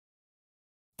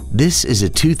This is a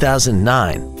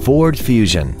 2009 Ford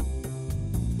Fusion.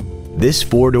 This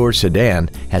four-door sedan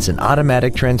has an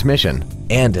automatic transmission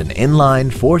and an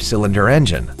inline four-cylinder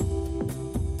engine.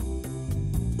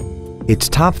 Its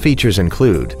top features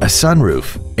include a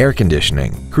sunroof, air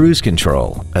conditioning, cruise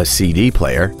control, a CD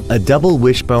player, a double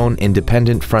wishbone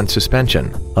independent front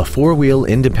suspension, a four-wheel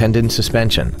independent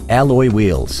suspension, alloy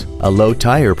wheels, a low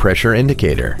tire pressure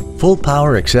indicator, full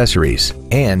power accessories,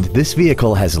 and this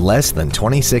vehicle has less than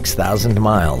 26,000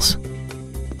 miles.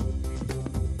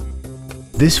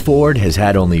 This Ford has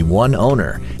had only one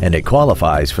owner and it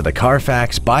qualifies for the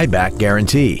Carfax buyback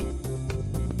guarantee.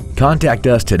 Contact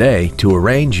us today to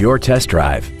arrange your test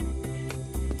drive.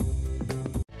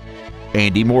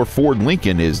 Andy Mohr Ford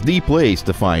Lincoln is the place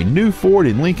to find new Ford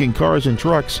and Lincoln cars and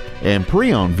trucks and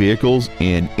pre-owned vehicles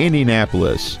in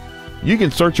Indianapolis. You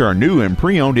can search our new and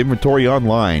pre-owned inventory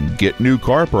online, get new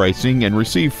car pricing, and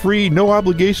receive free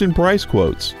no-obligation price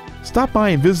quotes. Stop by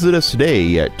and visit us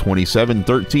today at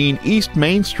 2713 East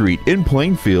Main Street in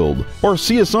Plainfield, or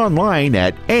see us online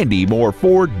at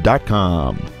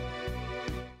andymohrford.com.